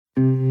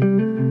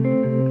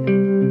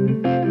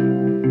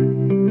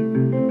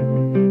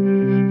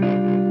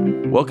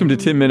Welcome to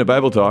 10-Minute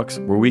Bible Talks,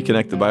 where we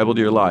connect the Bible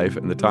to your life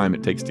and the time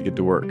it takes to get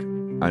to work.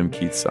 I'm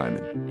Keith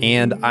Simon.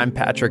 And I'm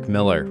Patrick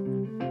Miller.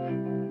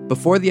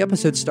 Before the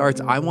episode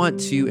starts, I want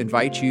to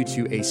invite you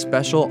to a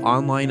special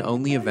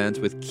online-only event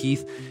with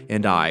Keith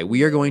and I.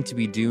 We are going to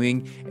be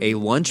doing a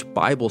lunch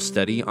Bible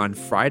study on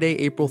Friday,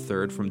 April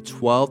 3rd from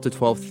 12 to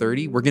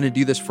 12:30. We're going to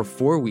do this for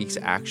 4 weeks,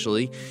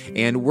 actually,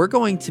 and we're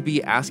going to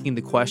be asking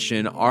the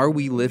question, are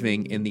we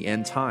living in the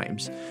end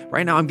times?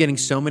 Right now, I'm getting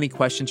so many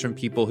questions from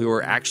people who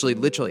are actually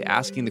literally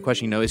asking the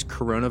question, is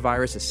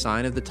coronavirus a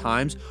sign of the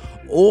times?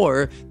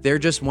 Or they're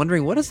just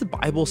wondering, what does the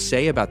Bible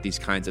say about these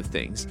kinds of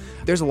things?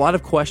 There's a lot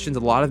of questions, a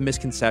lot of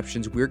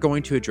misconceptions. We're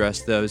going to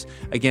address those.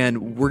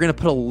 Again, we're going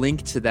to put a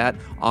link to that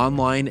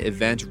online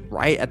event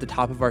right at the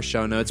top of our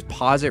show notes.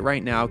 Pause it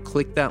right now,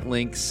 click that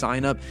link,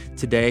 sign up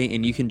today,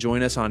 and you can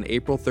join us on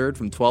April 3rd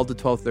from 12 to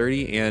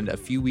 12:30 and a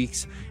few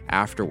weeks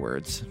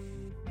afterwards.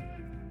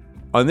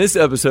 On this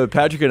episode,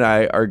 Patrick and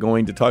I are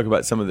going to talk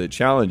about some of the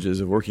challenges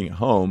of working at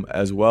home,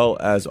 as well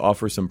as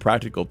offer some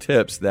practical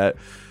tips that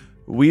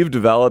we've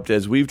developed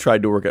as we've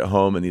tried to work at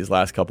home in these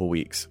last couple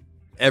weeks.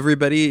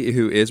 Everybody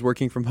who is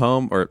working from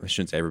home, or I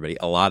shouldn't say everybody,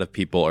 a lot of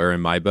people are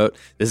in my boat.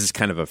 This is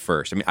kind of a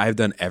first. I've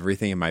done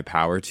everything in my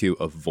power to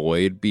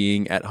avoid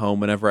being at home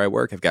whenever I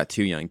work. I've got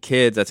 2 young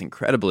kids. That's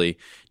incredibly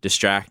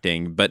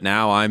distracting. But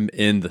now I'm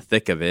in the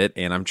thick of it,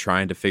 and I'm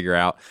trying to figure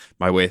out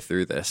my way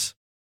through this.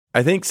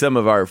 I think some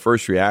of our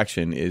first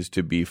reaction is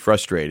to be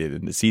frustrated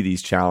and to see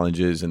these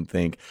challenges and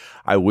think,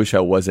 I wish I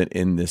wasn't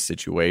in this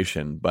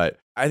situation. But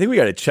I think we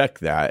got to check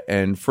that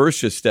and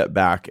first just step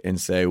back and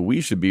say we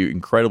should be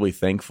incredibly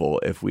thankful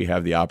if we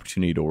have the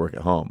opportunity to work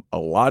at home. A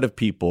lot of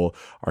people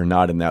are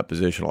not in that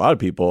position. A lot of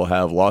people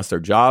have lost their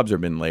jobs or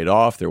been laid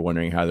off. They're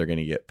wondering how they're going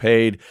to get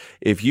paid.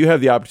 If you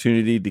have the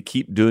opportunity to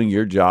keep doing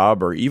your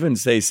job, or even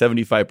say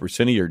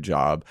 75% of your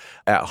job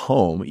at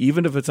home,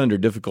 even if it's under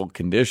difficult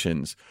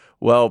conditions,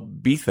 well,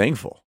 be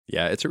thankful.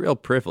 Yeah, it's a real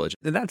privilege.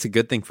 And that's a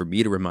good thing for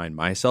me to remind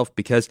myself,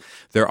 because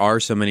there are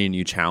so many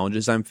new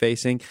challenges I'm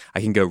facing.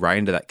 I can go right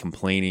into that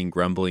complaining,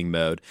 grumbling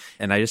mode.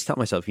 And I just tell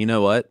myself, you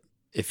know what?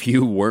 If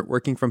you weren't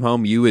working from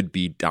home, you would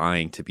be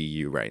dying to be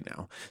you right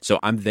now. So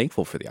I'm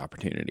thankful for the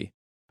opportunity.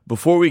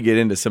 Before we get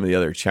into some of the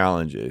other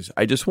challenges,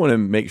 I just want to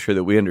make sure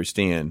that we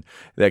understand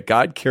that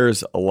God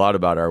cares a lot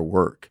about our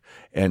work,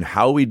 and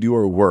how we do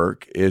our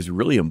work is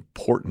really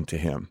important to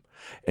Him.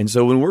 And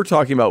so when we're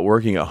talking about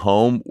working at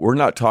home, we're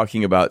not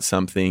talking about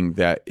something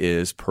that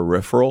is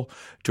peripheral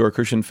to our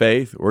Christian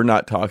faith. We're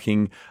not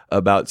talking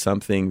about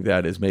something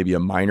that is maybe a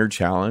minor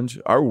challenge.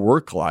 Our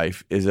work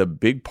life is a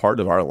big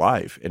part of our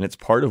life, and it's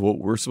part of what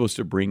we're supposed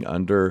to bring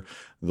under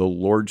the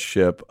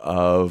lordship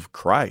of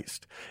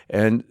Christ.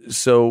 And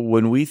so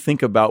when we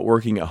think about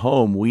working at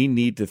home, we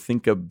need to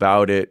think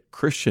about it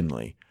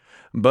Christianly.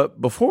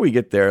 But before we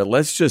get there,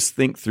 let's just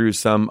think through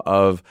some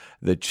of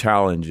the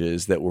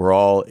challenges that we're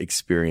all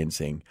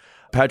experiencing.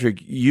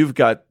 Patrick, you've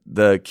got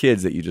the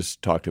kids that you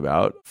just talked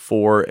about,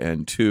 4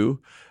 and 2.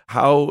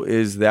 How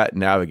is that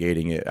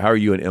navigating it? How are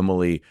you and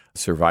Emily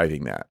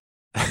surviving that?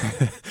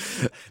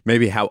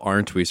 Maybe how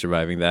aren't we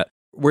surviving that?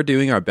 We're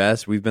doing our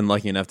best. We've been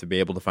lucky enough to be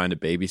able to find a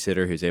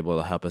babysitter who's able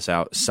to help us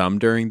out some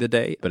during the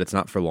day, but it's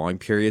not for long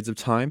periods of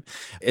time.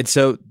 And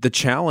so the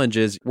challenge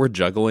is we're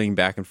juggling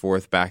back and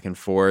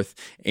forth.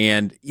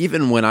 And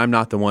even when I'm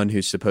not the one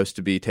who's supposed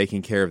to be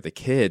taking care of the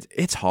kids,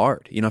 it's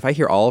hard. If I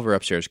hear Oliver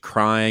upstairs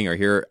crying or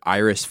hear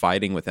Iris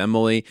fighting with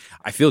Emily,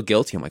 I feel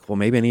guilty. I'm like, well,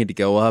 maybe I need to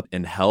go up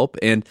and help.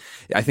 And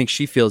I think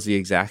she feels the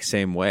exact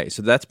same way.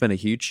 So that's been a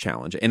huge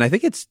challenge. And I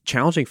think it's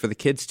challenging for the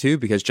kids too,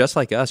 because just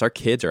like us, our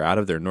kids are out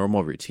of their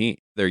normal routine.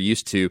 They're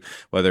used to,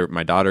 whether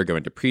my daughter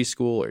going to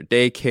preschool or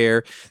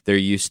daycare, they're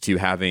used to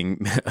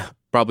having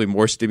probably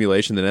more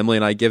stimulation than Emily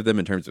and I give them,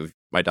 in terms of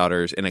my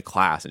daughter's in a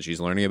class and she's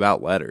learning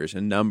about letters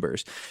and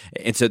numbers.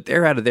 And so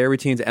they're out of their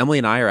routines. Emily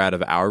and I are out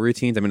of our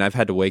routines. I've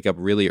had to wake up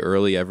really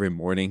early every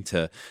morning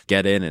to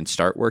get in and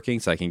start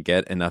working so I can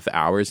get enough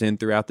hours in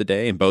throughout the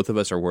day. And both of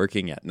us are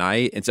working at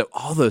night. And so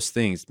all those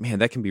things, man,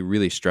 that can be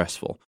really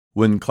stressful.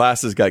 When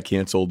classes got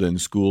canceled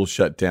and school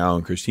shut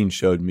down, Christine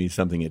showed me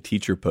something a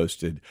teacher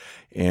posted.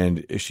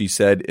 And she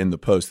said in the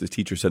post, the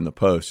teacher said in the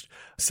post,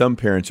 some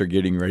parents are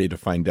getting ready to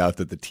find out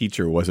that the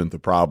teacher wasn't the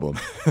problem.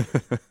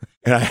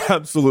 And I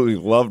absolutely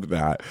loved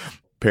that.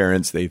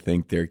 Parents, they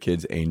think their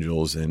kids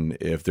angels, and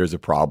if there's a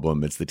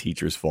problem, it's the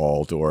teacher's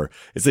fault, or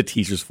it's the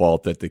teacher's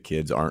fault that the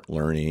kids aren't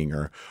learning,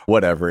 or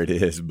whatever it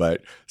is.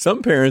 But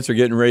some parents are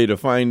getting ready to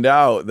find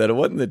out that it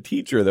wasn't the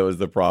teacher that was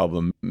the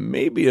problem.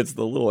 Maybe it's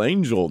the little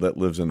angel that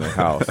lives in the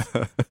house.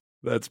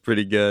 That's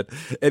pretty good.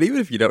 And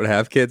even if you don't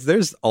have kids,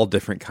 there's all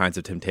different kinds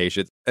of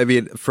temptations.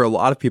 For a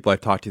lot of people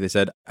I've talked to, they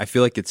said, I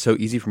feel like it's so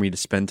easy for me to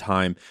spend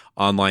time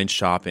online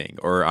shopping,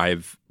 or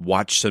I've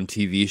watched some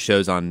TV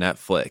shows on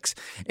Netflix.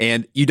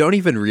 And you don't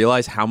even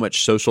realize how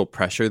much social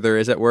pressure there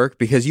is at work,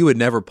 because you would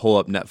never pull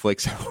up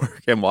Netflix at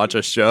work and watch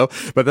a show.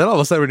 But then all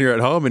of a sudden when you're at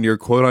home and you're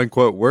quote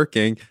unquote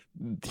working,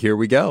 here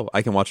we go.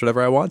 I can watch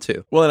whatever I want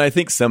to. Well, and I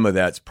think some of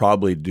that's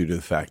probably due to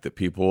the fact that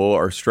people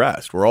are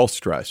stressed. We're all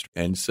stressed.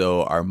 And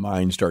so our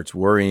mind starts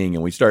worrying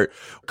and we start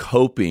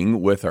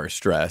coping with our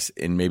stress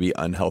in maybe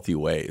unhealthy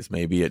ways.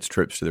 Maybe it's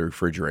trips to the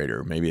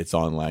refrigerator. Maybe it's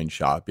online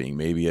shopping.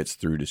 Maybe it's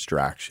through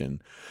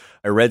distraction.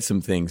 I read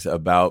some things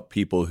about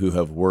people who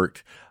have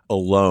worked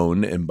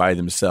alone and by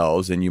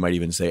themselves, and you might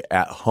even say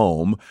at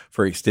home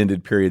for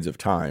extended periods of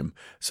time.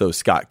 So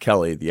Scott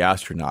Kelly, the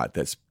astronaut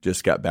that's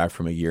just got back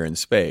from a year in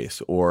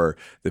space, or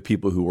the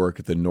people who work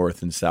at the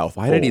North and South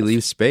Why Poles. did he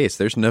leave space?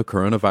 There's no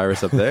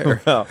coronavirus up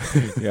there. Well,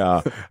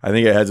 yeah, I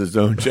think it has its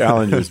own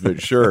challenges,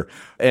 but sure.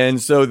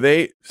 And so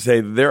they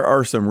say there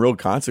are some real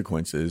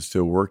consequences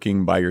to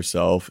working by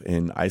yourself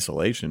in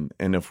isolation.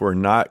 And if we're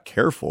not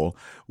careful,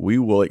 we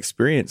will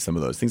experience some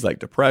of those things like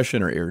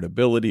depression or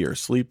irritability or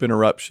sleep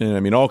interruption. I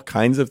mean, all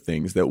kinds of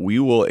things that we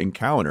will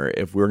encounter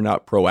if we're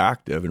not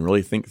proactive and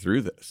really think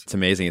through this. It's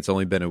amazing. It's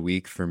only been a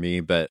week for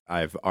me, but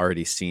I've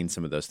already seen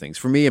some of those things.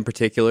 For me in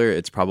particular,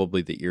 it's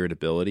probably the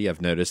irritability.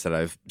 I've noticed that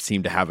I've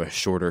seemed to have a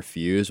shorter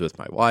fuse with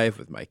my wife,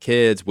 with my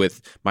kids,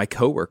 with my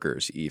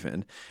coworkers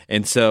even.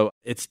 And so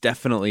it's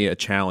definitely a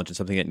challenge and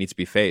something that needs to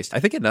be faced. I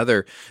think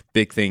another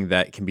big thing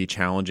that can be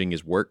challenging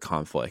is work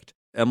conflict.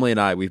 Emily and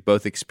I, we've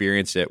both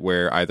experienced it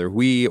where either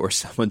we or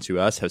someone to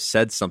us have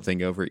said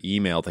something over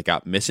email that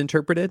got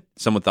misinterpreted.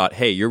 Someone thought,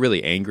 hey, you're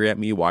really angry at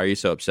me. Why are you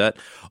so upset?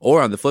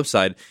 Or on the flip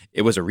side,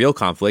 it was a real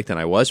conflict and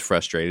I was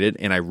frustrated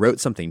and I wrote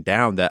something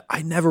down that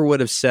I never would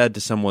have said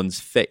to someone's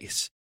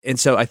face. And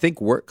so I think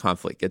work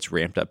conflict gets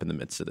ramped up in the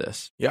midst of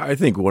this. Yeah, I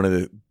think one of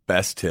the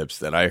best tips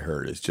that I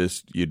heard is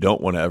just you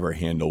don't want to ever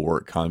handle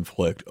work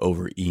conflict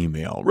over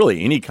email,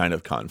 really any kind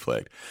of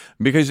conflict,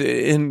 because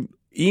in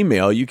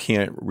email, you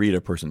can't read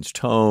a person's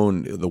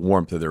tone, the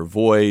warmth of their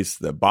voice,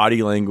 the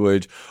body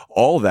language,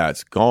 all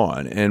that's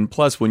gone. And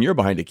plus, when you're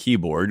behind a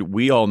keyboard,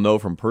 we all know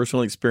from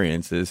personal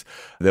experiences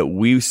that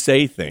we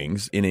say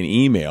things in an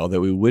email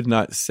that we would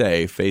not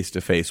say face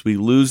to face. We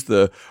lose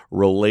the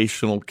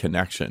relational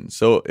connection.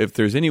 So if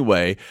there's any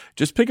way,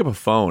 just pick up a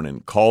phone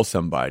and call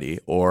somebody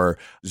or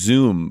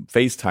Zoom,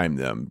 FaceTime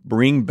them,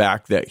 bring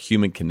back that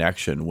human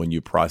connection when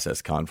you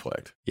process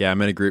conflict. Yeah,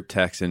 I'm in a group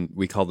text and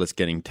we call this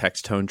getting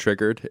text tone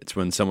triggered. It's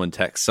when someone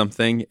texts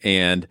something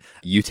and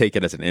you take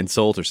it as an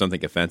insult or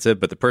something offensive,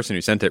 but the person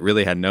who sent it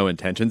really had no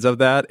intentions of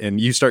that. And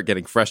you start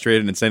getting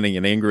frustrated and sending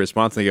an angry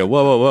response and they go,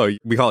 whoa, whoa, whoa.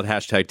 We call it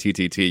hashtag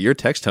TTT. You're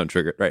text tone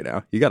triggered right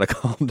now. You got to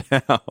calm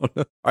down.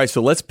 All right,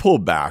 so let's pull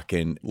back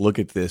and look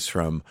at this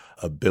from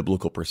a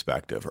biblical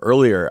perspective.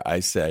 Earlier, I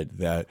said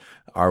that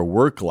our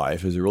work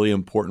life is a really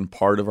important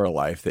part of our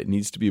life that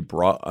needs to be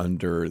brought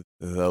under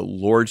the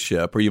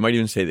lordship, or you might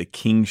even say the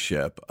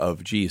kingship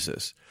of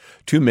Jesus.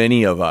 Too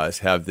many of us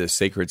have this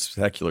sacred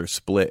secular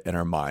split in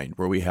our mind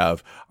where we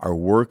have our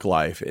work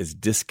life is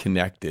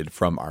disconnected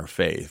from our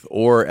faith,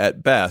 or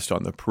at best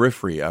on the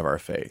periphery of our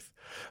faith.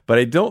 But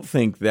I don't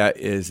think that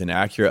is an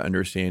accurate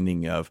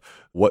understanding of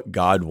what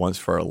God wants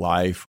for our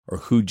life or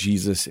who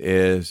Jesus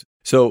is.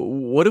 So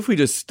what if we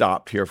just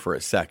stopped here for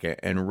a second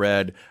and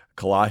read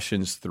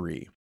Colossians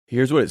 3?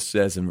 Here's what it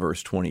says in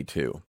verse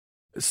 22.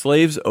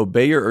 Slaves,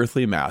 obey your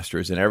earthly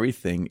masters in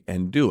everything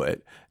and do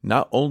it,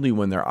 not only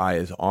when their eye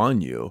is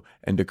on you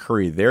and to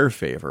curry their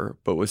favor,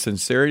 but with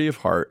sincerity of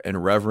heart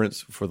and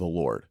reverence for the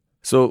Lord.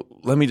 So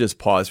let me just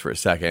pause for a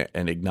second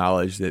and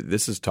acknowledge that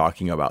this is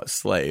talking about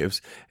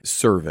slaves,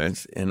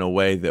 servants, in a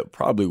way that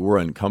probably we're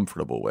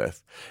uncomfortable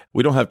with.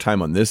 We don't have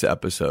time on this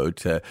episode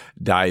to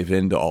dive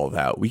into all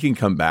that. We can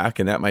come back,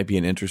 and that might be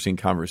an interesting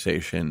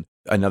conversation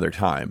another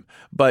time.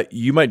 But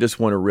you might just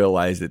want to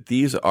realize that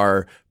these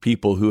are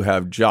people who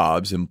have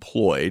jobs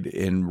employed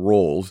in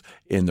roles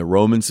in the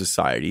Roman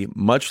society,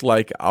 much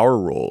like our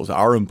roles,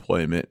 our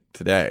employment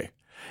today.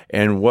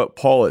 And what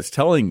Paul is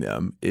telling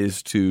them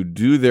is to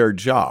do their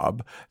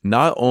job,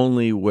 not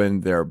only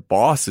when their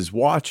boss is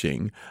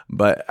watching,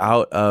 but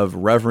out of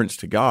reverence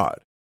to God.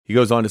 He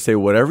goes on to say,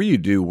 whatever you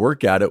do,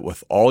 work at it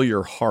with all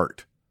your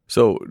heart.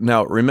 So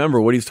now remember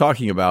what he's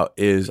talking about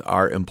is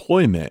our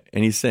employment.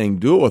 And he's saying,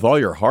 do it with all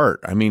your heart.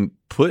 I mean,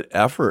 put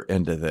effort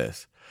into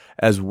this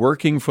as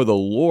working for the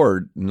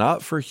Lord,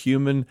 not for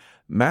human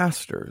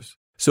masters.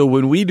 So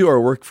when we do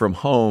our work from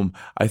home,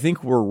 I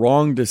think we're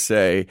wrong to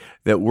say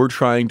that we're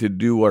trying to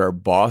do what our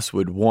boss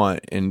would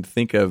want and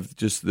think of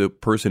just the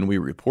person we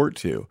report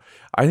to.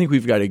 I think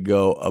we've got to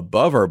go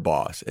above our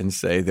boss and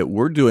say that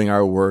we're doing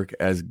our work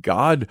as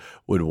God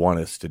would want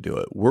us to do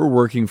it. We're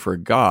working for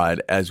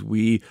God as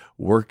we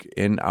work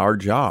in our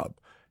job.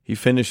 He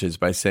finishes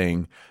by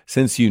saying,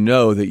 since you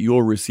know that you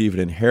will receive an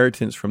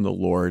inheritance from the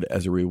Lord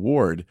as a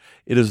reward,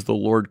 it is the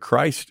Lord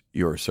Christ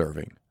you are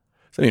serving.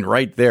 So, I mean,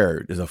 right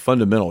there is a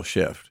fundamental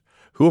shift.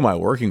 Who am I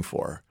working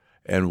for?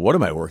 And what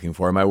am I working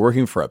for? Am I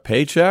working for a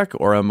paycheck,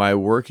 or am I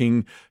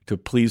working to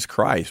please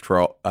Christ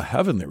for a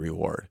heavenly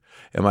reward?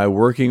 Am I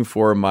working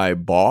for my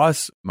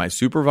boss, my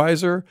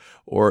supervisor,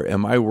 or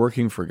am I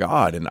working for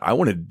God? And I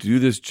want to do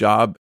this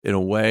job in a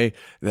way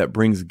that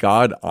brings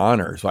God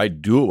honor. So I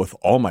do it with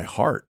all my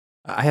heart.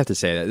 I have to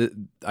say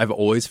that I've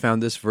always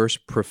found this verse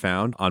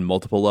profound on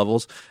multiple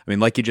levels. I mean,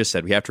 like you just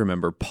said, we have to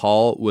remember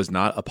Paul was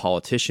not a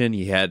politician.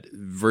 He had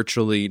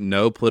virtually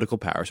no political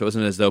power. So it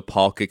wasn't as though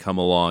Paul could come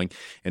along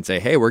and say,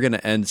 hey, we're going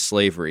to end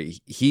slavery.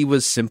 He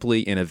was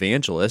simply an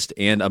evangelist.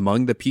 And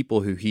among the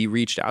people who he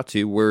reached out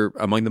to were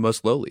among the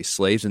most lowly,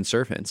 slaves and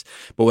servants.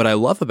 But what I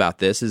love about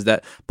this is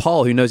that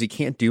Paul, who knows he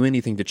can't do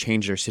anything to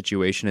change their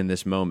situation in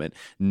this moment,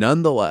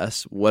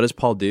 nonetheless, what does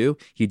Paul do?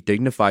 He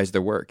dignifies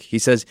their work. He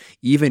says,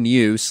 even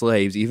you,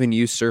 slaves, even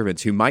you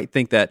servants who might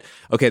think that,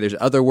 okay, there's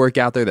other work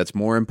out there that's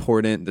more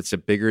important, that's a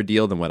bigger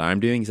deal than what I'm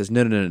doing. He says,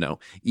 no.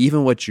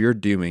 Even what you're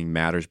doing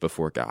matters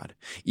before God.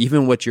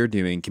 Even what you're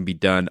doing can be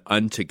done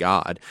unto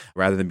God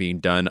rather than being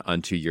done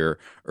unto your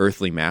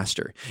earthly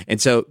master.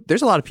 And so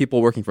there's a lot of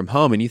people working from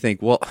home, and you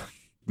think, well,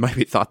 you might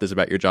be thought this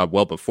about your job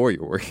well before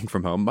you're working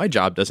from home. My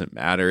job doesn't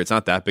matter. It's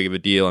not that big of a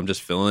deal. I'm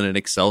just filling in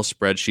Excel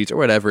spreadsheets or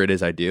whatever it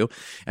is I do.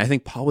 And I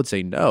think Paul would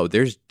say, no,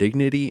 there's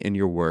dignity in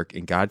your work,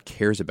 and God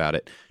cares about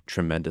it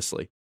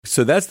tremendously.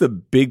 So that's the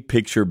big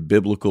picture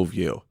biblical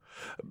view.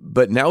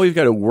 But now we've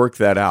got to work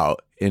that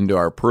out into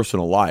our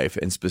personal life.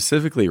 And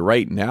specifically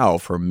right now,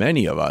 for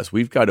many of us,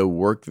 we've got to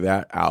work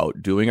that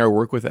out, doing our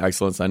work with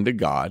excellence unto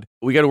God.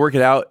 We got to work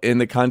it out in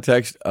the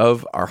context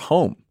of our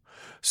home.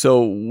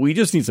 So we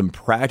just need some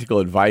practical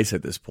advice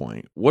at this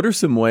point. What are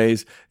some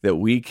ways that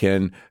we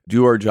can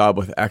do our job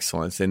with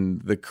excellence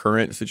in the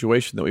current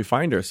situation that we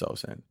find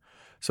ourselves in?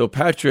 So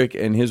Patrick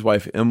and his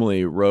wife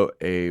Emily wrote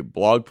a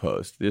blog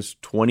post, this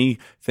 20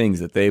 things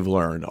that they've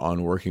learned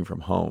on working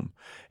from home.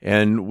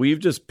 And we've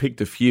just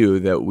picked a few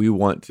that we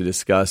want to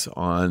discuss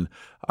on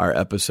our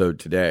episode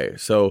today.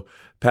 So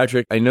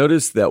Patrick, I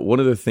noticed that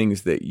one of the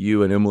things that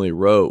you and Emily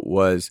wrote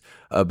was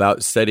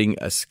about setting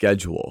a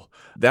schedule.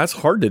 That's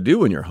hard to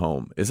do in your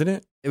home, isn't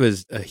it? It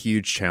was a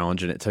huge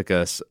challenge, and it took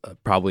us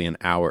probably an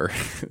hour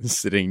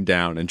sitting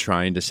down and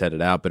trying to set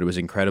it out, but it was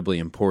incredibly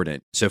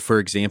important. So, for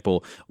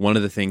example, one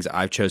of the things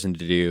I've chosen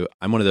to do,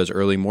 I'm one of those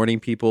early morning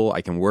people.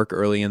 I can work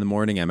early in the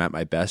morning. I'm at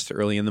my best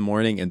early in the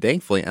morning. And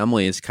thankfully,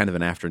 Emily is kind of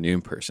an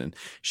afternoon person.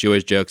 She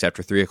always jokes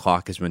after 3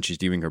 o'clock is when she's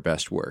doing her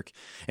best work.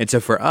 And so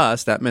for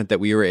us, that meant that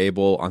we were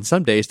able on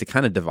some days to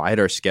kind of divide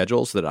our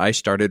schedule so that I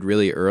started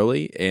really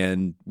early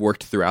and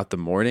worked throughout the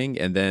morning.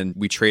 And then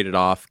we traded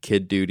off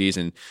kid duties,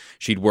 and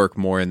she'd work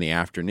more in the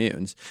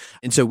afternoons.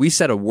 And so we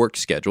set a work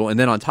schedule. And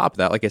then on top of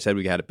that, like I said,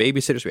 we had a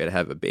babysitter, so we had to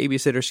have a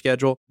babysitter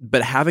schedule.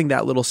 But having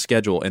that little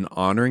schedule and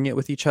honoring it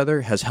with each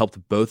other has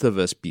helped both of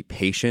us be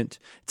patient.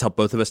 It's helped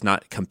both of us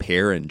not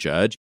compare and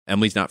judge.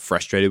 Emily's not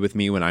frustrated with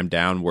me when I'm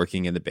down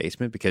working in the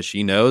basement because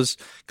she knows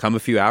come a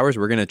few hours,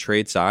 we're going to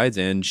trade sides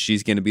and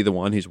she's going to be the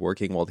one who's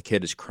working while the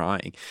kid is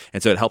crying.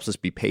 And so it helps us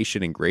be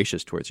patient and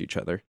gracious towards each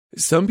other.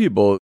 Some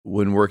people,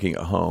 when working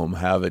at home,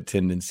 have a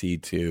tendency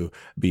to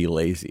be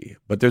lazy.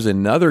 But there's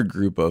another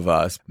group of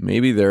us,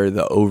 maybe they're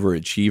the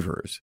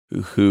overachievers,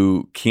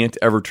 who can't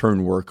ever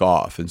turn work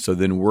off. And so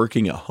then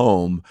working at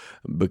home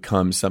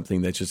becomes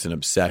something that's just an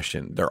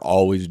obsession. They're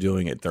always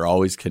doing it. They're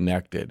always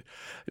connected.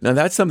 Now,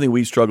 that's something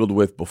we struggled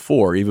with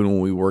before, even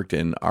when we worked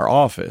in our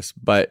office.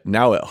 But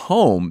now at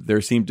home, there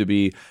seem to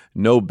be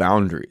no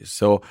boundaries.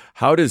 So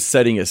how does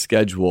setting a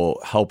schedule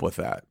help with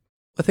that?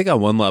 I think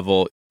on one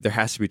level, there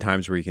has to be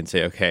times where you can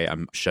say, okay,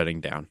 I'm shutting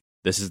down.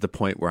 This is the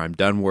point where I'm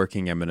done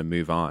working. I'm going to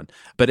move on.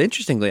 But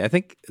interestingly, I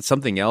think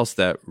something else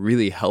that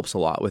really helps a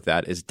lot with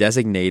that is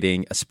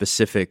designating a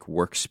specific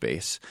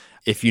workspace.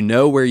 If you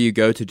know where you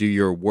go to do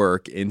your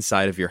work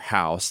inside of your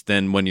house,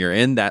 then when you're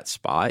in that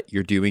spot,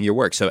 you're doing your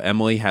work. So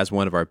Emily has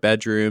one of our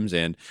bedrooms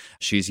and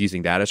she's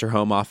using that as her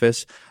home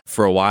office.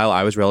 For a while,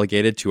 I was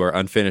relegated to our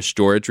unfinished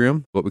storage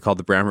room, what we call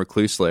the brown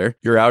recluse lair.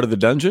 You're out of the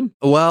dungeon?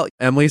 Well,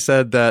 Emily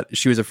said that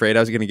she was afraid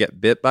I was going to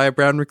get bit by a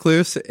brown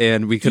recluse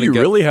and we couldn't Do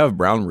you really have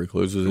brown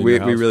recluses in your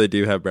house? We really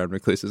do have brown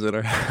recluses in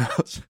our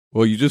house.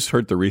 Well, you just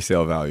hurt the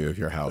resale value of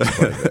your house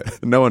quite a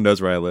bit. No one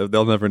knows where I live.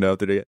 They'll never know if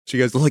they're. She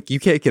goes, look,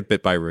 you can't get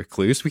bit by a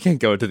recluse. We can't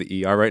go into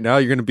the ER right now.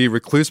 You're going to be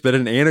recluse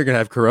bitten and you're going to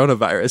have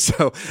coronavirus.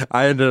 So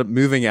I ended up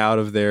moving out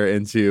of there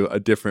into a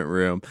different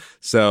room.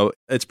 So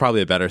it's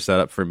probably a better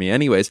setup for me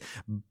anyways.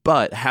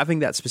 But having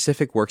that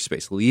specific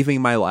workspace, leaving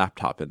my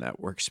laptop in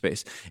that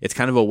workspace, it's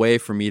kind of a way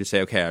for me to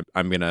say, okay,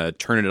 I'm going to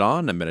turn it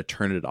on. I'm going to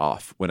turn it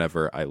off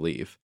whenever I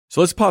leave. So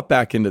let's pop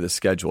back into the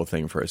schedule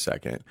thing for a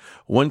second.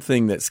 One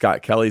thing that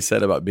Scott Kelly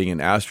said about being an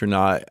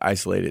astronaut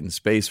isolated in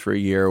space for a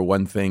year,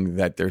 one thing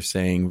that they're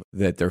saying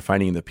that they're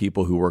finding the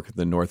people who work at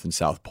the North and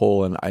South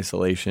Pole in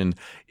isolation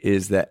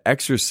is that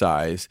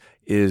exercise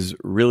is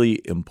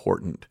really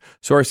important.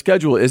 So our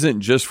schedule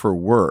isn't just for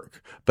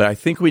work, but I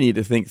think we need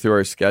to think through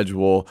our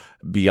schedule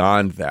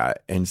beyond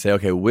that and say,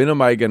 okay, when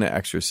am I going to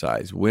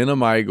exercise? When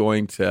am I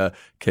going to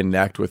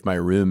connect with my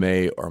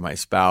roommate or my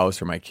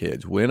spouse or my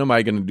kids? When am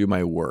I going to do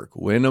my work?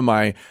 When am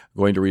I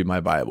going to read my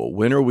Bible?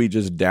 When are we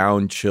just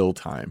down chill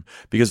time?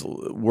 Because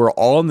we're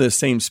all in the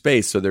same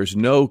space, so there's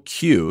no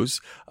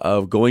cues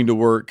of going to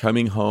work,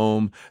 coming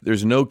home.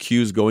 There's no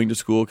cues going to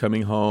school,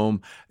 coming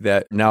home,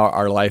 that now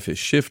our life is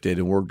shifted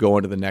and we're going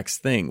on to the next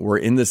thing. We're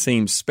in the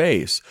same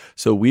space.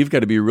 So we've got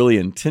to be really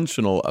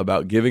intentional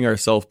about giving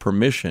ourselves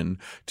permission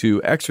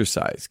to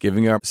exercise,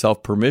 giving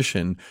ourselves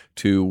permission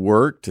to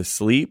work, to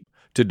sleep,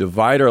 to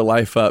divide our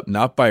life up,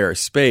 not by our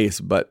space,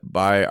 but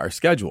by our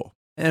schedule.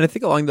 And I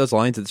think along those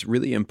lines, it's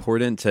really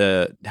important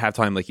to have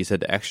time, like you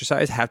said, to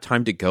exercise, have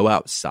time to go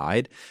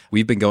outside.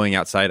 We've been going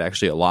outside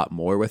actually a lot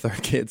more with our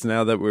kids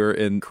now that we're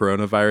in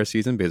coronavirus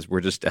season because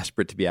we're just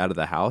desperate to be out of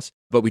the house.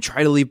 But we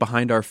try to leave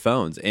behind our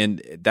phones.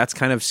 And that's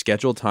kind of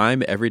scheduled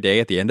time every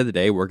day. At the end of the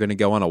day, we're going to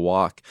go on a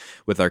walk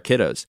with our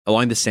kiddos.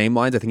 Along the same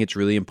lines, I think it's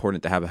really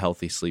important to have a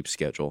healthy sleep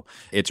schedule.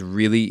 It's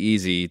really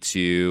easy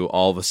to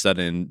all of a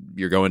sudden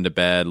you're going to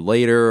bed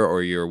later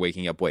or you're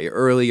waking up way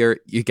earlier.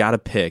 You got to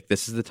pick.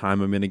 This is the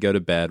time I'm going to go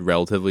to bed,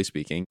 relatively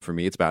speaking. For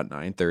me, it's about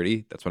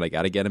 9:30. That's when I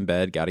got to get in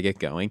bed, got to get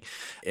going.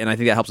 And I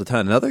think that helps a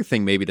ton. Another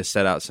thing maybe to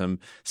set out some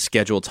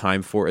scheduled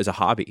time for is a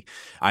hobby.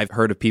 I've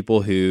heard of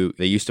people who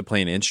they used to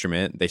play an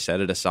instrument, they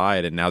set it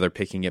aside and now they're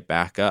picking it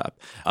back up.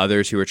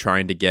 Others who are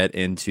trying to get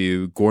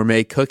into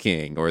gourmet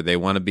cooking or they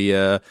want to be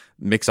a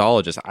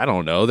mixologist. I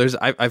don't know.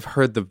 I've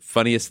heard the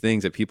funniest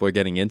things that people are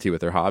getting into with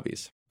their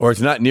hobbies. Or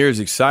it's not near as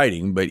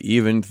exciting, but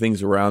even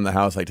things around the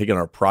house, like taking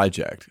our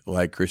project,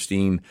 like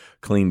Christine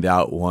cleaned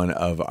out one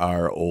of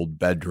our old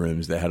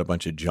bedrooms that had a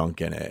bunch of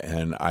junk in it,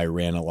 and I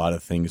ran a lot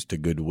of things to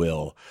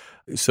Goodwill.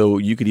 So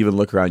you could even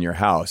look around your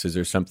house. Is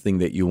there something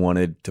that you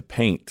wanted to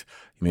paint?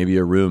 Maybe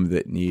a room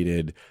that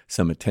needed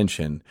some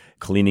attention.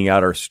 Cleaning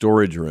out our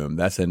storage room,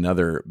 that's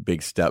another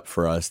big step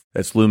for us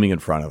that's looming in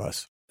front of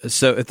us.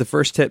 So if the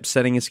first tip,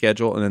 setting a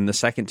schedule, and then the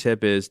second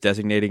tip is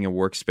designating a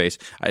workspace.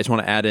 I just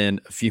want to add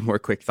in a few more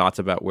quick thoughts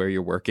about where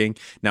you're working.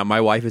 Now, my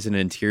wife is an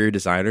interior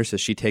designer, so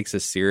she takes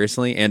this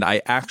seriously. And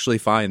I actually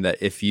find that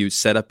if you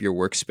set up your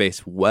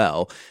workspace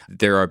well,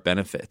 there are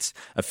benefits.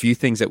 A few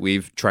things that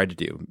we've tried to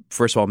do.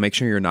 First of all, make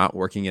sure you're not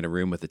working in a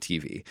room with a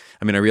TV.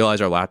 I mean, I realize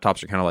our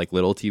laptops are kind of like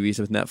little TVs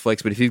with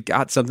Netflix, but if you've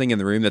got something in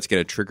the room that's going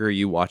to trigger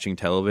you watching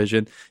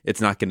television, it's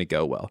not going to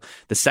go well.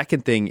 The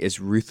second thing is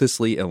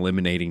ruthlessly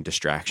eliminating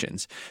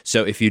distractions.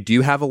 So if you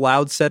do have a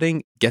loud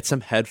setting, get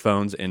some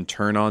headphones and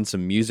turn on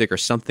some music or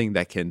something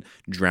that can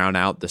drown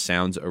out the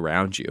sounds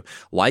around you.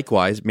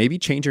 Likewise, maybe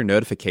change your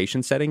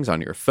notification settings on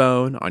your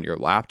phone, on your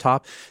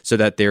laptop, so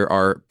that there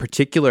are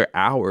particular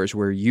hours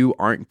where you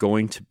aren't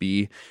going to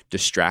be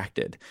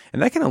distracted.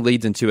 And that kind of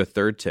leads into a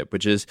third tip,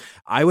 which is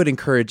I would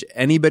encourage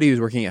anybody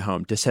who's working at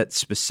home to set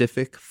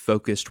specific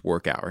focused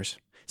work hours.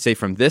 Say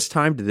from this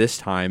time to this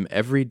time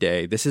every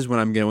day, this is when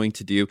I'm going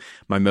to do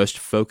my most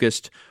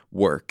focused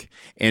work.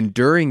 And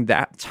during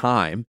that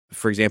time,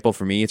 for example,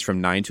 for me, it's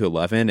from 9 to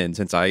 11. And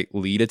since I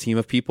lead a team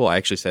of people, I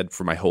actually said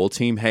for my whole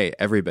team, hey,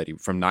 everybody,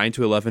 from 9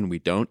 to 11, we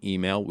don't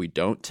email, we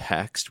don't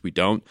text, we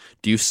don't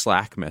do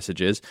Slack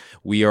messages.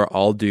 We are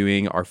all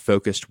doing our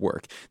focused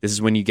work. This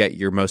is when you get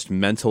your most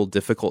mental,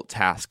 difficult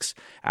tasks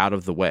out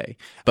of the way.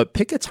 But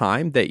pick a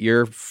time that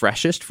you're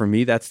freshest. For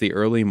me, that's the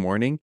early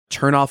morning.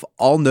 Turn off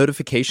all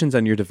notifications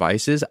on your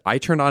devices. I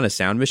turn on a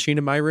sound machine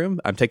in my room.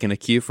 I'm taking a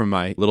cue from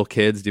my little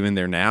kids doing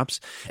their naps,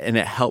 and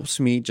it helps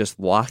me just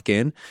lock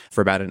in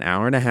for about an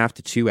hour and a half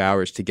to 2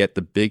 hours to get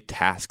the big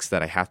tasks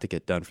that I have to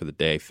get done for the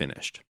day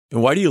finished.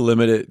 And why do you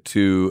limit it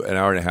to an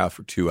hour and a half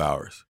or 2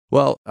 hours?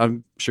 Well,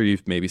 I'm sure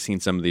you've maybe seen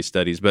some of these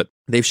studies, but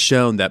they've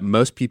shown that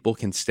most people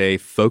can stay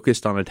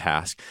focused on a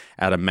task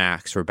at a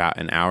max for about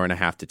an hour and a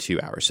half to 2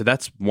 hours. So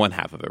that's one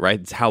half of it, right?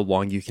 It's how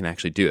long you can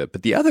actually do it.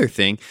 But the other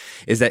thing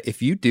is that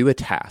if you do a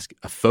task,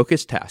 a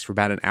focused task for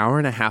about an hour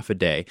and a half a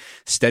day,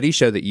 studies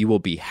show that you will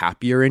be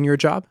happier in your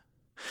job.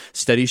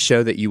 Studies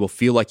show that you will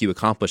feel like you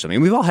accomplished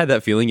something. We've all had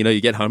that feeling, you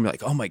get home, you're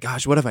like, oh my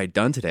gosh, what have I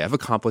done today? I've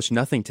accomplished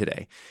nothing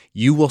today.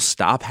 You will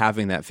stop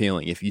having that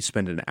feeling if you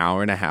spend an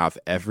hour and a half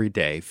every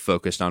day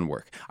focused on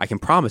work. I can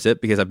promise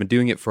it because I've been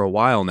doing it for a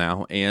while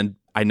now and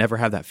I never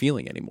have that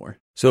feeling anymore.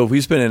 So if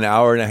we spend an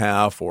hour and a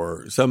half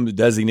or some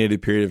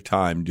designated period of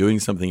time doing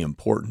something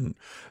important,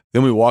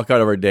 then we walk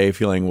out of our day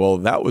feeling, well,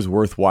 that was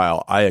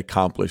worthwhile. I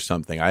accomplished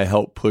something. I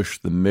helped push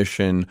the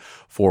mission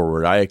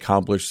forward. I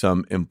accomplished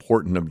some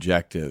important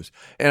objectives.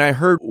 And I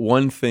heard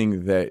one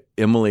thing that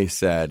Emily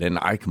said, and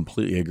I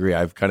completely agree.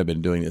 I've kind of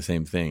been doing the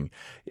same thing,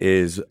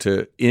 is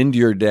to end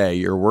your day,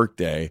 your work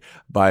day,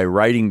 by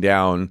writing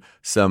down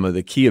some of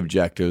the key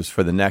objectives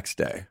for the next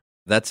day.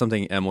 That's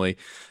something Emily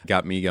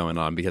got me going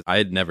on because I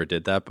had never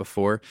did that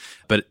before,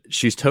 but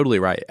she's totally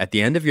right. At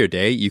the end of your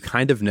day, you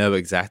kind of know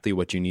exactly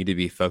what you need to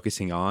be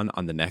focusing on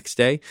the next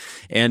day.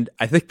 And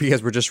I think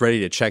because we're just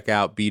ready to check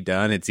out, be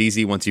done, it's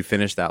easy once you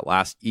finish that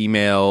last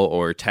email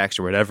or text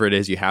or whatever it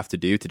is you have to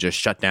do to just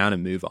shut down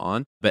and move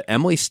on. But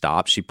Emily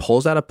stops, she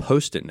pulls out a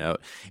Post-it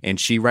note and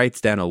she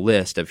writes down a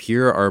list of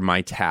here are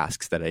my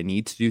tasks that I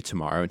need to do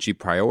tomorrow, and she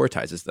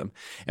prioritizes them.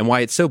 And why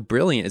it's so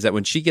brilliant is that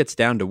when she gets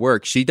down to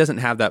work, she doesn't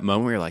have that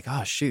moment where you're like,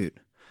 oh, shoot,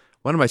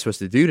 what am I supposed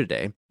to do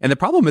today? And the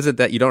problem isn't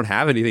that you don't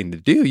have anything to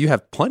do. You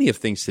have plenty of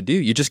things to do.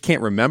 You just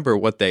can't remember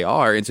what they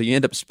are. And so you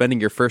end up spending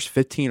your first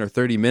 15 or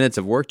 30 minutes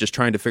of work just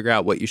trying to figure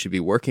out what you should be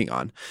working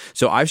on.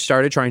 So I've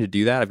started trying to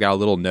do that. I've got a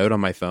little note on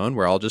my phone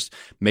where I'll just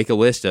make a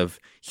list of,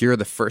 here are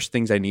the first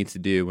things I need to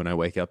do when I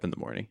wake up in the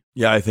morning.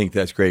 Yeah, I think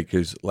that's great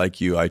because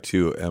like you, I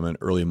too am an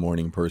early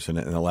morning person.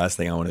 And the last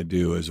thing I want to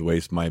do is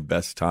waste my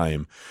best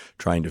time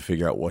trying to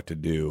figure out what to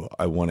do.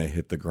 I want to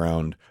hit the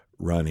ground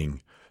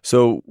running.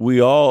 So we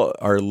all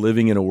are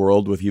living in a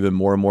world with even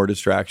more and more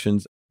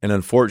distractions. And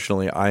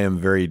unfortunately, I am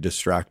very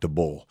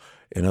distractible.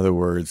 In other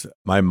words,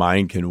 my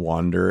mind can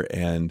wander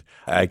and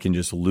I can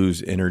just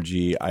lose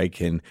energy. I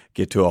can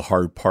get to a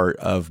hard part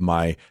of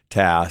my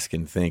task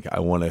and think I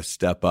want to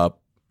step up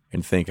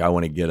and think I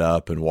want to get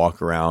up and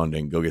walk around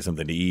and go get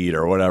something to eat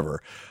or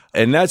whatever.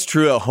 And that's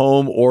true at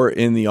home or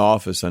in the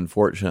office,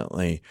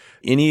 unfortunately.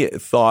 Any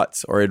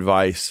thoughts or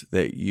advice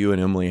that you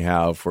and Emily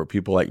have for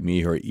people like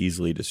me who are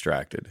easily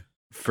distracted?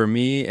 For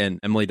me, and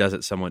Emily does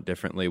it somewhat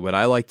differently, what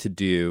I like to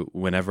do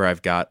whenever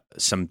I've got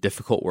some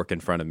difficult work in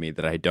front of me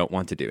that I don't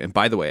want to do. And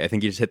by the way, I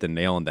think you just hit the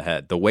nail on the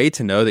head. The way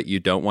to know that you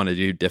don't want to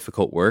do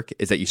difficult work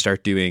is that you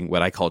start doing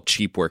what I call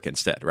cheap work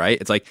instead, right?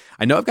 It's like,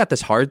 I know I've got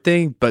this hard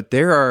thing, but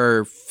there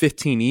are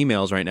 15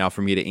 emails right now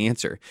for me to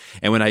answer.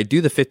 And when I do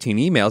the 15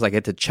 emails, I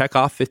get to check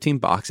off 15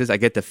 boxes. I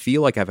get to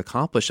feel like I've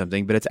accomplished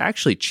something, but it's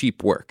actually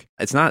cheap work.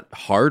 It's not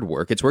hard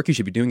work. It's work you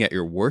should be doing at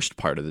your worst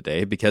part of the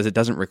day because it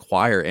doesn't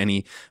require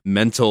any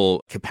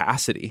mental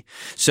capacity.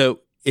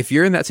 So if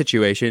you're in that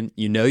situation,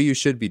 you know you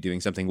should be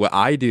doing something. What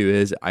I do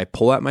is I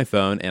pull out my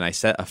phone and I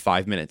set a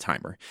 5-minute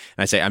timer.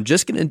 And I say, I'm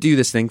just going to do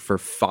this thing for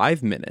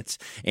 5 minutes.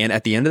 And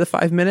at the end of the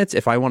 5 minutes,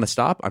 if I want to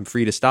stop, I'm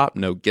free to stop,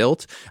 no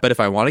guilt. But if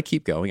I want to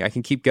keep going, I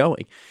can keep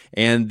going.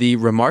 And the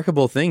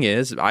remarkable thing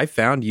is, I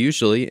found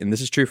usually, and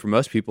this is true for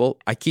most people,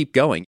 I keep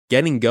going.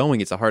 Getting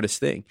going is the hardest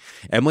thing.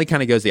 Emily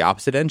kind of goes the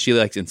opposite end. She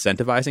likes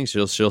incentivizing.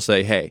 She'll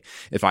say, hey,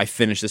 if I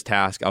finish this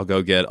task, I'll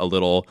go get a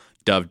little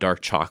Dove dark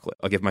chocolate.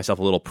 I'll give myself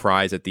a little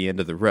prize at the end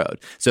of the road.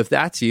 So if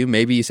that's you,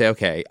 maybe you say,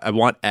 okay, I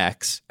want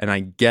X and I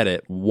get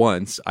it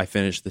once I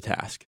finish the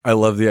task. I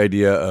love the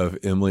idea of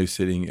Emily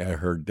sitting at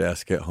her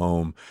desk at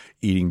home,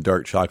 eating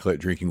dark chocolate,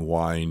 drinking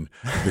wine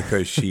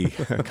because she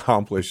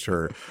accomplished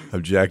her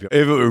objective.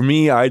 If it were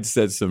me, I'd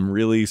set some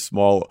really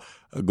small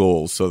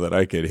goals so that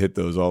I could hit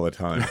those all the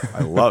time.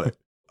 I love it.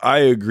 I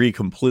agree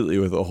completely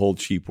with the whole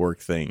cheap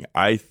work thing.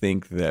 I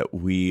think that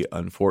we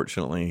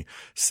unfortunately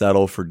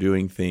settle for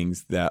doing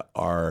things that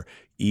are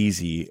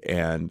easy,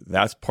 and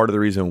that's part of the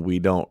reason we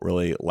don't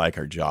really like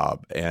our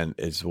job, and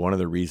it's one of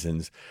the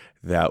reasons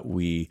that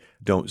we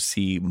don't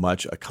see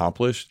much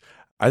accomplished.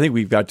 I think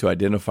we've got to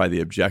identify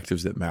the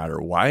objectives that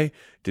matter. Why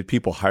did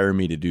people hire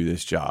me to do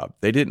this job?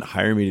 They didn't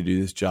hire me to do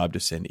this job to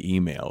send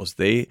emails.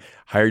 They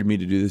hired me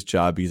to do this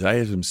job because I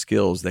have some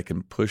skills that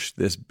can push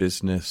this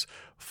business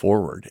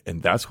forward.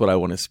 And that's what I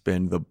want to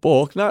spend the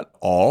bulk, not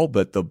all,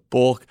 but the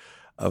bulk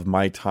of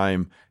my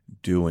time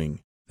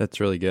doing. That's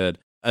really good.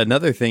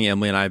 Another thing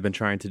Emily and I have been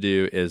trying to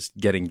do is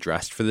getting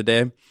dressed for the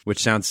day, which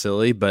sounds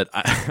silly, but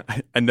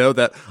I know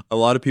that a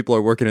lot of people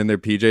are working in their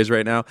PJs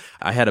right now.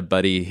 I had a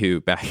buddy who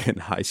back in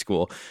high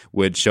school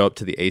would show up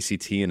to the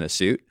ACT in a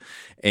suit.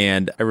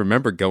 And I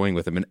remember going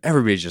with him and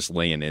everybody's just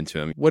laying into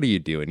him. What are you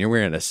doing? You're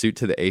wearing a suit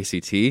to the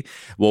ACT?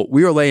 Well,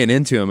 we were laying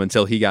into him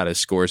until he got his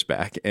scores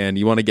back. And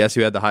you want to guess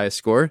who had the highest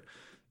score?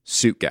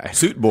 Suit guy.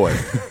 Suit boy.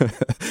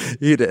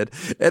 He did.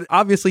 And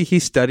obviously he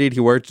studied, he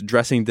worked,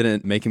 dressing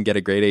didn't make him get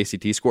a great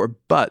ACT score.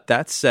 But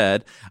that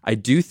said, I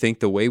do think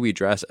the way we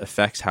dress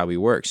affects how we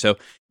work. So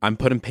I'm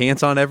putting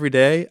pants on every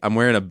day. I'm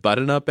wearing a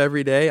button up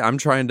every day. I'm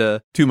trying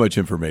to... Too much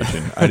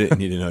information. I didn't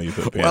need to know you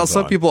put pants on. Well,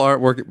 some people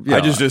aren't working...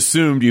 I just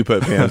assumed you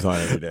put pants on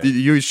every day.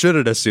 You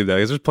shouldn't assume that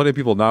because there's plenty of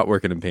people not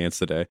working in pants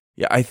today.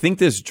 Yeah, I think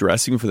this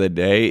dressing for the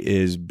day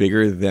is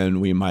bigger than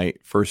we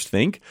might first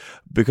think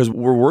because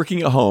we're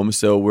working at home,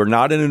 so we're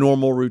not in a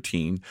normal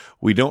routine.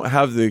 We don't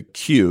have the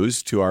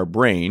cues to our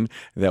brain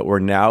that we're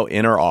now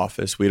in our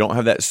office. We don't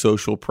have that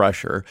social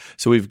pressure.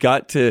 So we've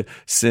got to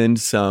send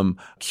some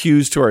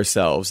cues to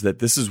ourselves that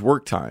this is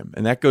work time.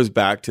 And that goes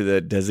back to the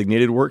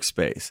designated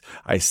workspace.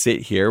 I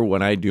sit here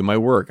when I do my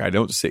work. I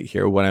don't sit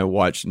here when I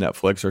watch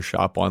Netflix or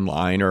shop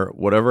online or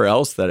whatever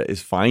else that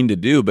is fine to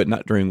do, but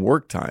not during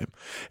work time.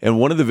 And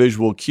one of the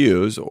visual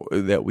cues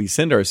that we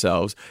send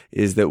ourselves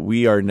is that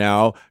we are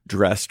now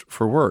dressed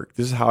for work.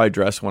 This is how I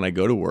dress when I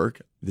go to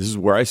work. This is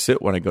where I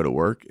sit when I go to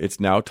work. It's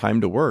now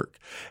time to work.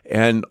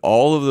 And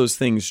all of those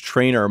things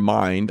train our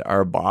mind,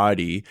 our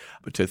body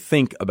to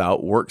think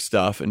about work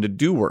stuff and to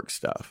do work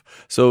stuff.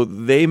 So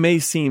they may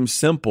seem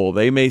simple.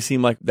 They may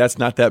seem like that's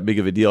not that big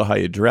of a deal how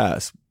you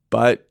dress,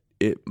 but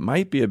it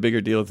might be a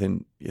bigger deal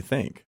than you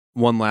think.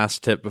 One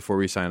last tip before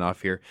we sign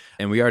off here,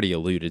 and we already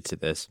alluded to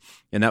this,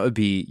 and that would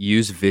be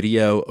use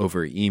video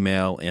over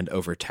email and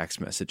over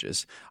text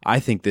messages. I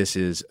think this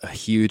is a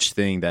huge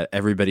thing that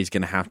everybody's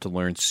going to have to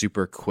learn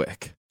super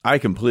quick. I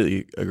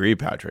completely agree,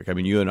 Patrick. I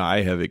mean, you and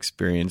I have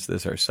experienced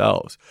this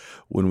ourselves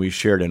when we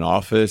shared an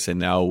office, and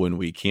now when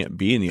we can't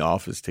be in the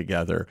office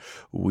together,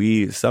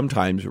 we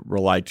sometimes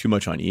rely too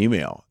much on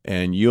email.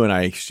 And you and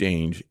I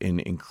exchange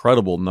an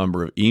incredible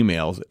number of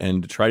emails,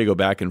 and to try to go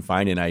back and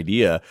find an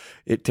idea,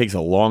 it takes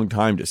a long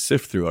time to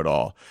sift through it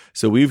all.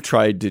 So we've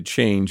tried to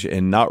change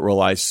and not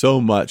rely so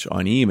much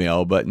on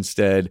email, but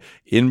instead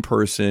in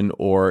person,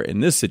 or in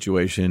this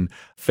situation,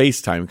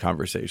 FaceTime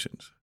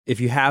conversations. If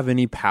you have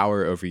any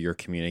power over your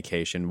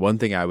communication, one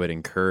thing I would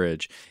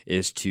encourage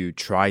is to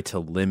try to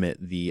limit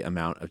the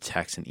amount of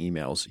texts and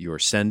emails you're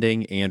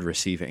sending and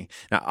receiving.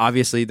 Now,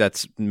 obviously,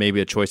 that's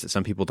maybe a choice that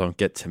some people don't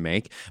get to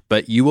make,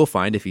 but you will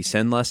find if you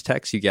send less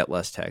texts, you get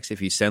less texts.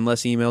 If you send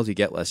less emails, you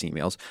get less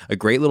emails. A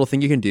great little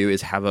thing you can do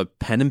is have a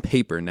pen and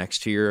paper next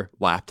to your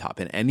laptop,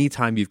 and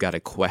anytime you've got a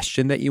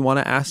question that you want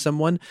to ask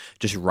someone,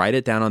 just write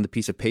it down on the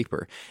piece of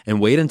paper and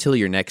wait until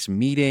your next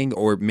meeting,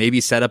 or maybe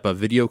set up a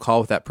video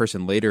call with that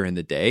person later in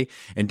the day.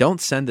 And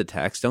don't send the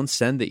text, don't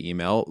send the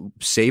email,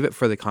 save it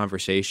for the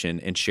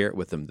conversation and share it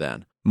with them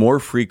then. More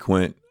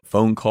frequent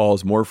phone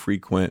calls, more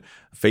frequent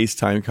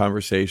FaceTime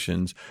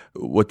conversations.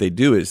 What they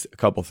do is a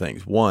couple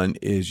things. One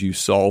is you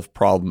solve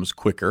problems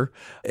quicker,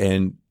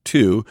 and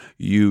two,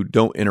 you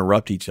don't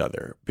interrupt each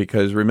other.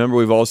 Because remember,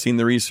 we've all seen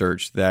the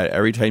research that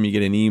every time you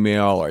get an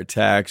email or a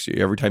text,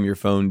 every time your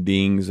phone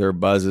dings or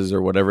buzzes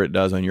or whatever it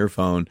does on your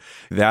phone,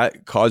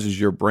 that causes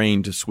your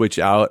brain to switch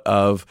out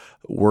of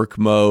work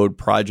mode,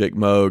 project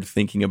mode,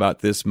 thinking about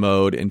this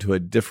mode, into a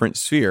different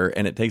sphere.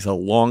 And it takes a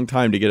long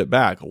time to get it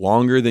back,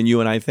 longer than you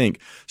and I think.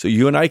 So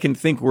you and I can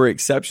think we're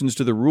exceptions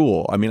to the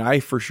rule. I mean, I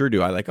for sure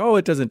do. I like,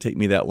 it doesn't take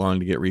me that long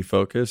to get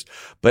refocused.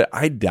 But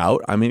I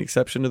doubt I'm an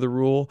exception to the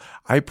rule.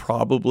 I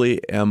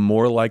probably am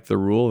more like the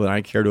rule than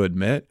I care to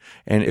admit.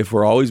 And if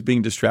we're always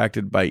being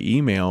distracted by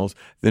emails,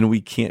 then we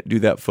can't do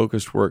that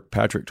focused work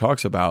Patrick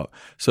talks about.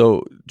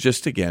 So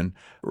just again,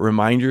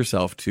 remind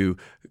yourself to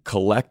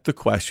collect the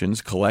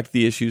questions, collect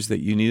the issues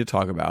that you need to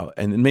talk about.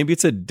 And then maybe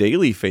it's a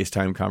daily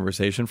FaceTime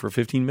conversation for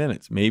 15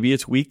 minutes. Maybe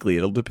it's weekly.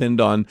 It'll depend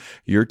on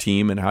your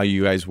team and how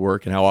you guys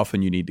work and how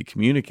often you need to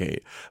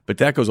communicate. But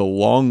that goes a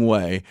long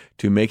way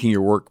to making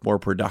your work more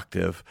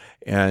productive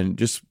and,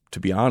 just to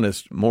be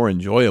honest, more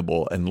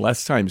enjoyable, and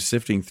less time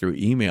sifting through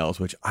emails,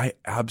 which I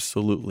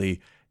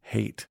absolutely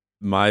hate.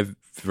 My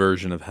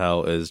version of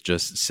hell is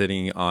just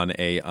sitting on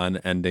a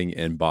unending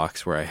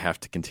inbox where I have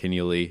to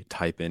continually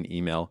type in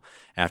email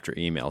after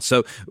email.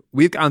 So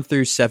we've gone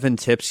through 7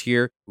 tips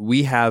here.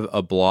 We have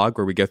a blog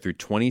where we go through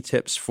 20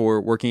 tips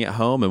for working at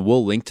home, and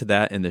we'll link to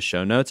that in the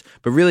show notes.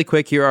 But really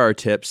quick, here are our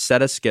tips.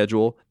 Set a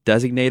schedule,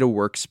 designate a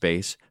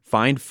workspace,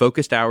 find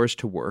focused hours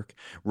to work,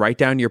 write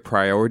down your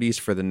priorities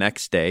for the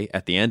next day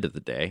at the end of the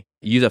day,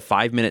 use a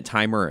 5-minute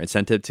timer or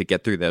incentive to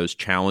get through those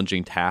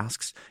challenging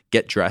tasks,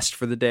 get dressed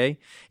for the day,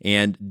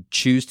 and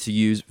choose to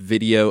use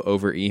video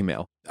over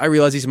email. I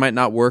realize these might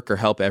not work or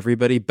help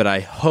everybody, but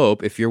I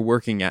hope if you're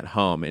working at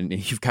home and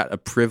you've got a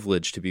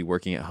privilege to be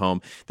working at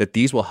home, that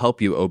these will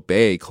help you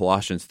obey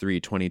Colossians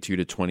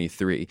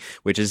 3:22-23,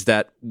 which is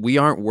that we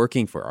aren't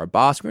working for our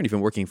boss. We aren't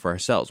even working for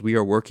ourselves. We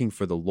are working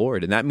for the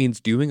Lord. And that means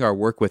doing our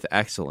work with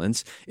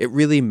excellence. It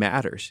really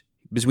matters,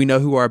 because we know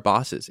who our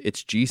boss is.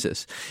 It's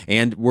Jesus.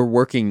 And we're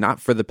working not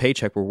for the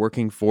paycheck. We're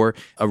working for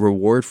a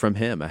reward from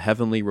him, a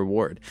heavenly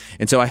reward.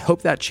 And so I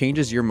hope that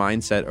changes your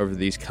mindset over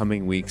these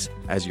coming weeks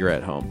as you're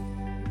at home.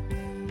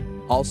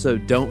 Also,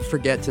 don't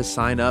forget to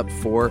sign up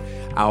for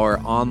our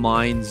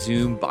online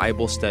Zoom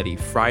Bible study,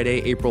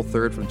 Friday, April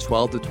 3rd from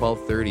 12 to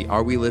 12:30.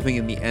 Are we living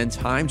in the end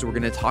times? We're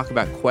going to talk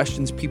about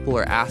questions people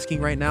are asking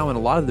right now and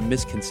a lot of the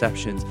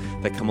misconceptions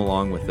that come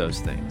along with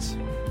those things.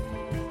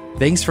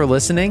 Thanks for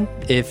listening.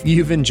 If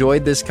you've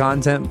enjoyed this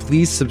content,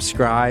 please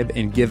subscribe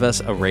and give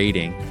us a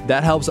rating.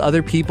 That helps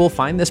other people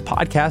find this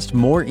podcast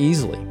more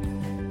easily.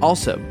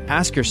 Also,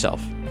 ask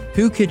yourself,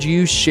 who could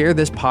you share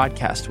this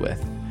podcast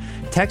with?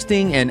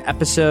 Texting an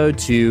episode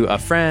to a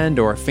friend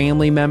or a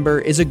family member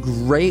is a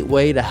great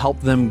way to help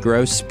them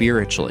grow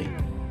spiritually.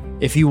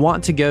 If you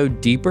want to go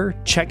deeper,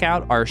 check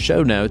out our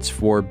show notes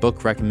for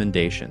book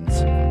recommendations.